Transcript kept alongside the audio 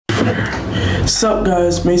Sup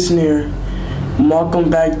guys, Mason here. Welcome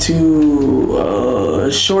back to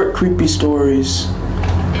short creepy stories.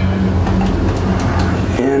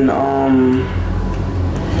 And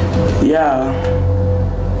yeah,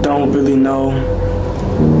 don't really know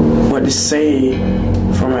what to say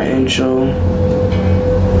for my intro.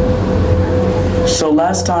 So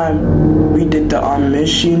last time we did the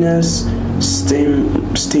Machinist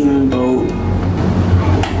steamboat.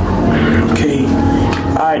 Okay.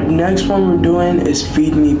 Alright, next one we're doing is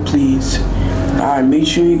Feed Me Please. Alright, make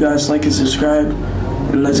sure you guys like and subscribe,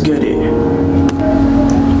 and let's get it.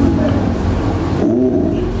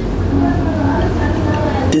 Ooh.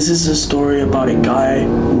 This is a story about a guy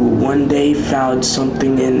who one day found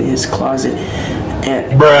something in his closet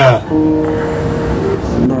and bro,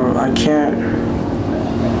 I can't.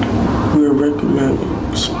 We're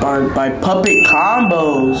inspired by Puppet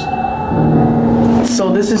Combos.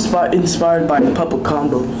 So this is inspired by Puppet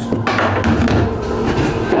Combos.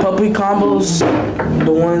 Puppet Combos,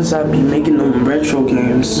 the ones that be making them retro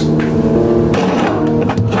games.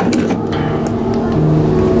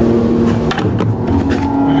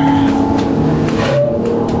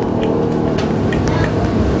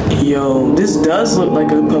 Yo, this does look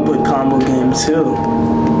like a Puppet Combo game too.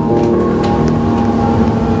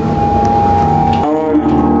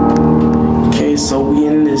 Okay, so we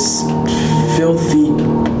in this filthy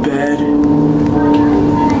bed.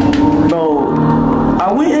 Bro,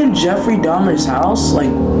 I went in Jeffrey Dahmer's house.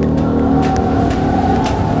 Like,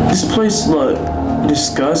 this place looked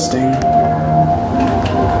disgusting.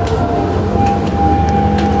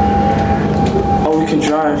 Oh, we can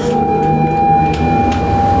drive.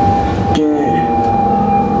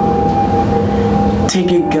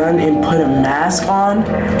 Take a gun and put a mask on?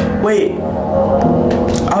 Wait,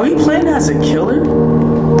 are we playing as a killer?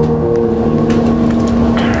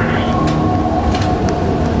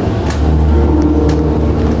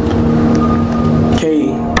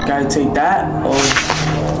 Gotta take that. Oh,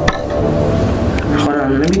 hold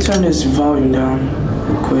on. Let me turn this volume down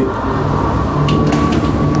real quick.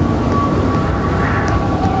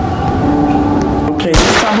 Okay,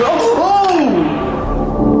 this time we're.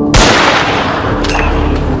 Oh!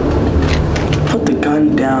 Put the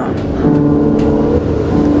gun down.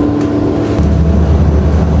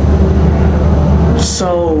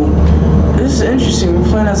 So, this is interesting. We're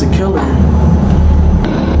playing as a killer.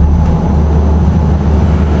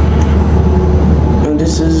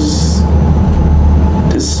 This is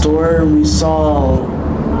the story we saw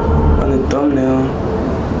on the thumbnail.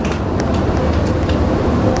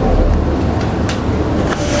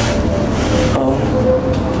 Oh,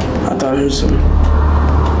 I thought I heard some.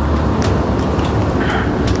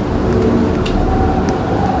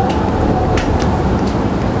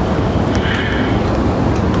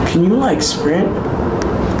 Can you like sprint?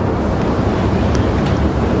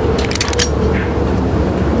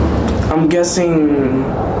 I'm guessing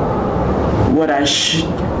what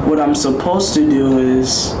I'm supposed to do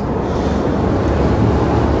is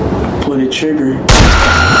pull the trigger.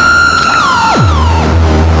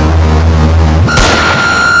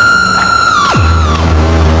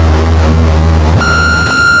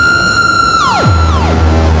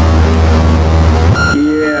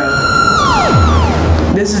 Yeah,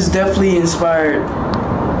 this is definitely inspired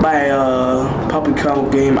by Puppet Combo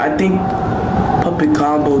game. I think Puppet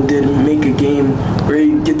Combo did make a game where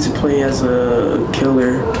you get to play as a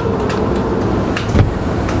killer.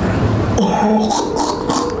 Oh.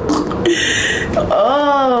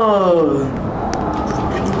 Oh.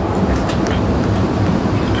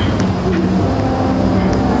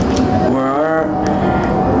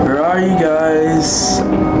 Where are you guys?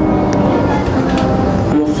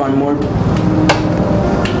 I'm gonna find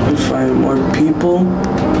more people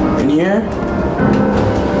in here.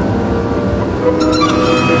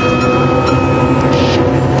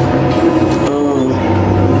 Oh.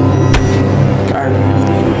 God.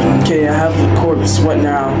 Okay, I have the corpse. What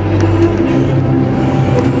now?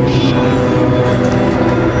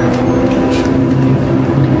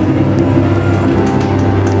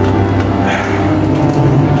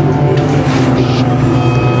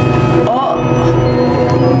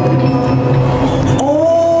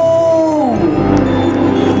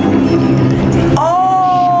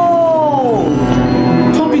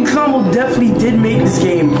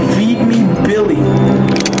 Game Feed Me Billy.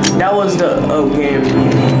 That was the game.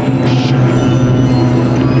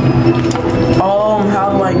 How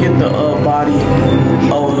do I get the body?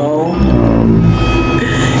 Oh no.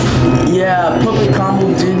 Yeah, Puppet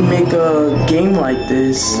Combo did make a game like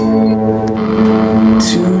this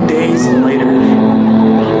 2 days later.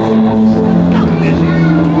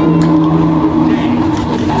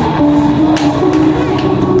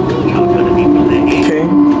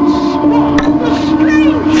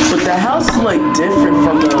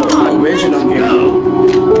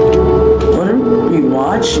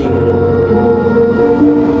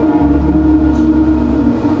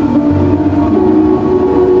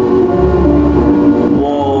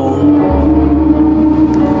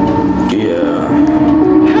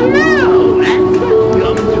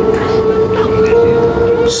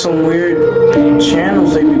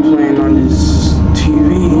 channels they be playing on this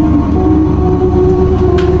TV.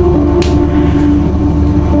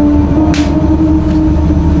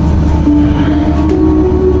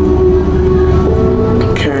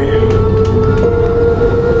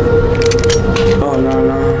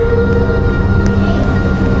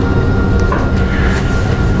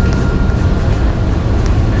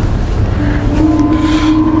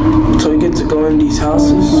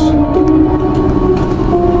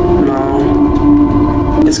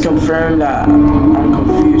 Confirmed that I'm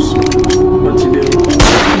confused what to do.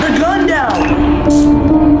 The gun down!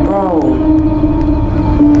 Bro.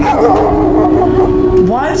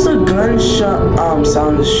 Why is the gunshot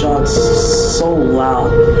sound of shots so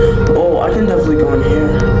loud? Oh, I can definitely go in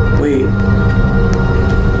here. Wait.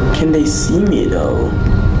 Can they see me though?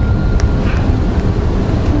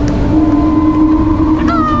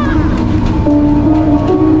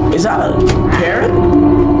 Is that a parrot?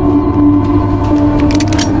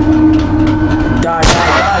 Die.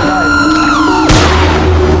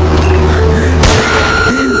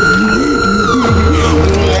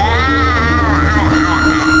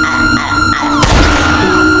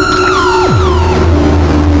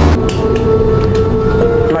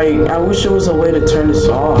 Like, I wish there was a way to turn this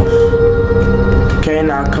off. Okay,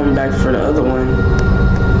 now I'll come back for the other one.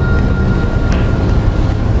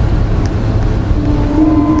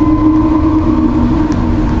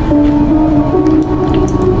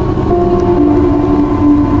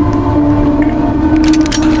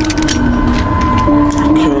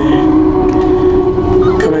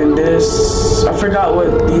 I forgot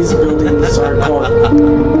what these buildings are called.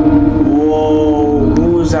 Whoa,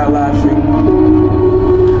 who was that laughing?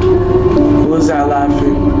 Who was that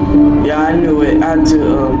laughing? Yeah, I knew it. I had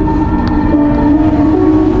to,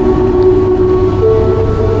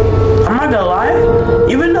 I'm not gonna lie,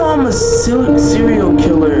 even though I'm a serial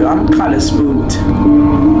killer, I'm kinda spooked.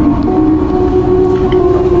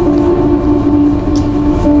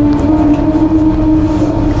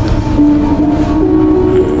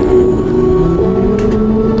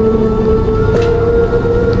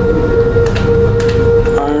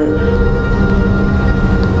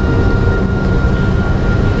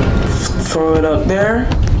 Throw it up there.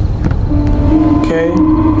 Okay.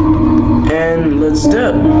 And let's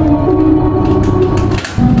dip.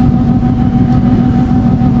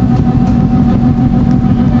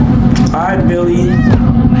 Alright, Billy.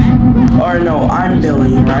 Or no, I'm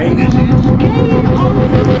Billy, right?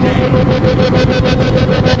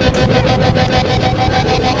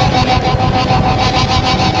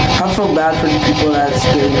 I feel bad for the people that's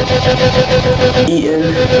been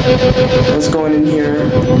eaten. That's going in here.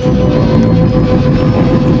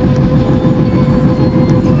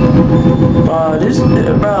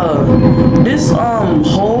 This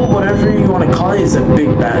hole, whatever you want to call it, is a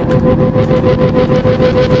big bag.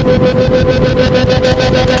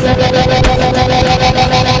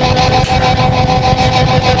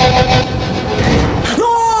 No!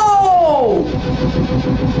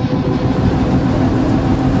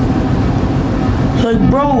 Like,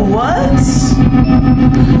 bro, what?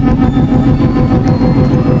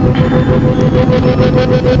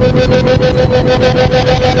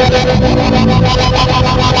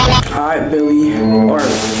 Alright, Billy. Or, I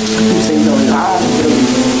keep saying Billy. Alright, Billy.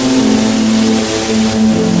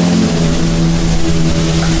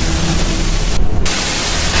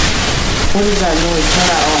 What is that noise? Turn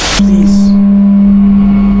that off, please.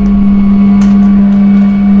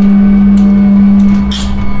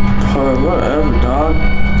 Whatever, dog.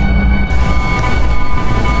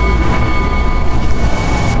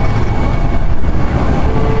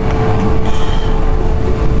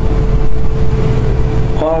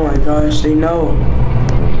 Oh my gosh, they know.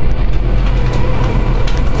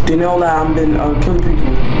 They know that I've been killing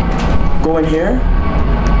people. Go in here.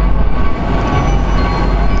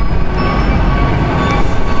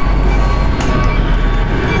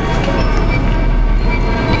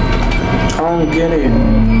 I don't get it.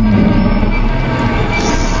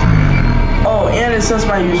 Oh, and it says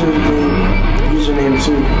my username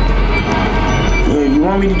too. Yeah, you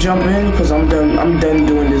want me to jump in? Because I'm done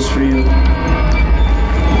doing this for you.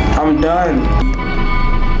 I'm done.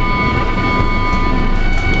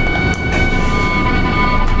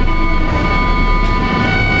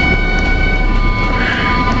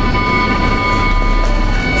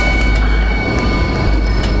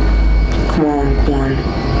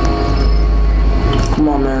 Come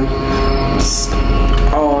on, man.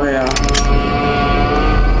 Oh, yeah.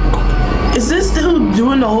 Is this dude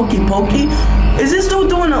doing the hokey pokey? Is this dude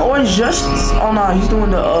doing the orange justice? Oh, no, he's doing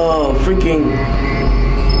the, freaking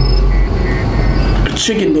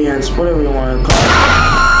chicken dance, whatever you want to call it.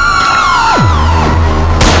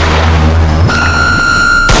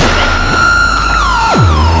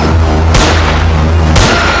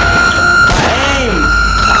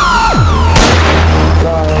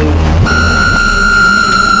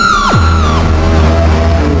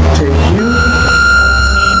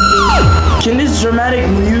 this dramatic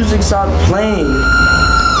music stop playing?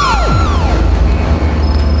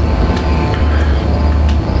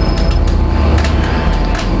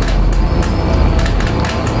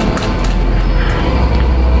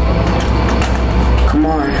 Come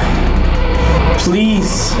on.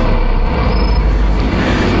 Please.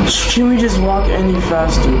 Can we just walk any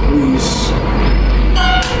faster, please?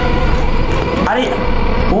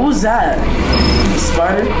 What was that?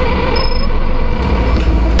 Spider?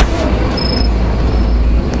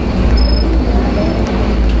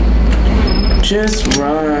 Just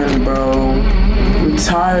run, bro. I'm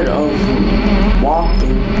tired of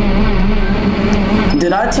walking.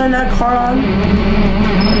 Did I turn that car on?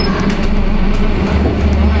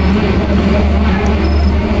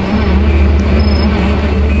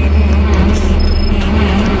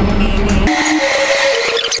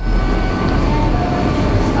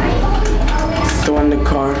 Go in the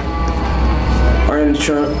car. Or in the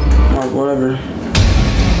truck. Or whatever.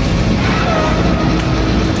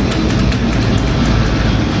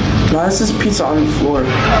 Why is this pizza on the floor?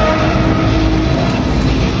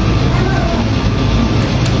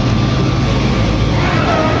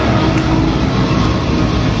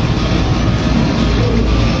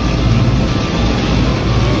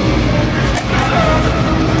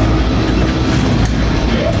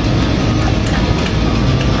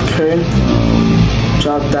 Okay.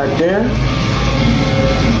 Drop that there.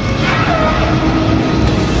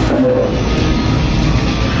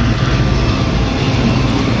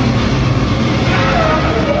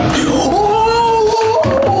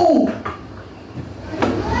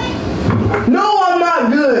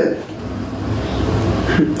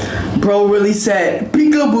 Bro really said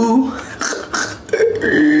peekaboo.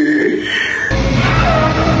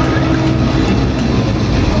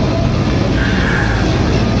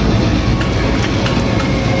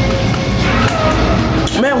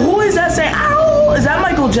 Man, who is that saying ow? Is that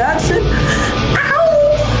Michael Jackson? Ow!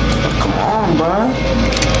 Come on, bro.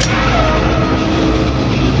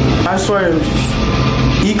 I swear,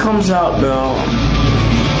 if he comes out, bro,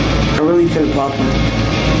 I really finna pop him.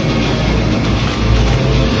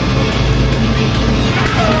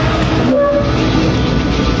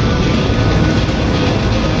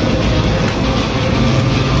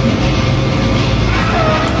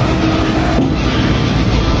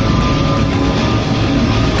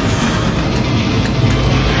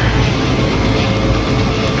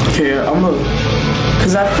 Okay,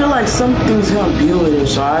 cause I feel like something's gonna be with him,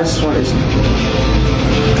 so I just want to.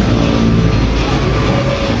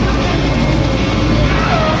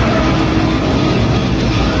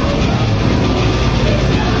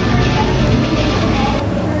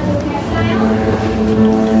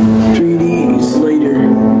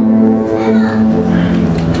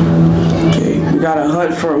 Gotta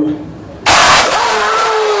hunt for him.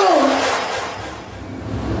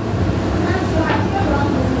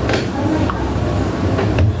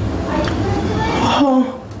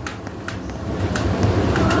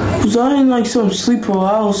 Was I in like some sleep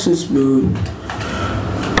paralysis mood?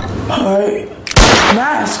 Alright.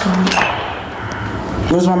 Mask.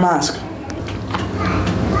 Where's my mask?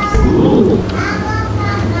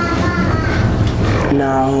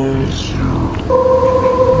 Now.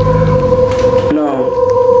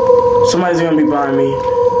 No. Somebody's gonna be behind me.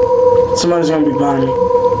 Somebody's gonna be behind me.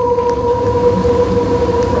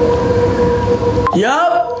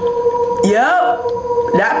 Yup. Yup.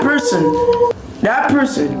 That person. That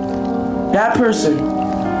person. That person.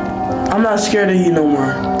 I'm not scared of you no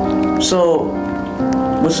more. So,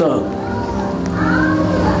 what's up?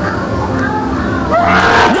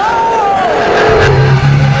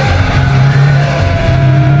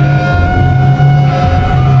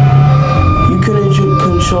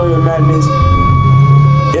 Control your madness.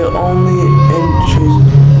 It only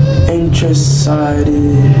interested.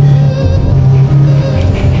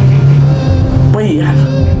 Wait.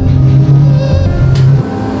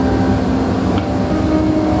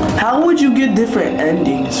 How would you get different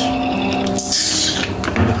endings?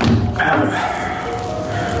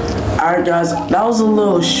 Alright guys, that was a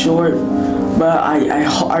little short, but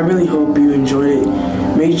I really hope you enjoyed it.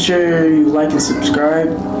 Make sure you like and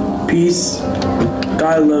subscribe. Peace.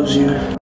 God loves you.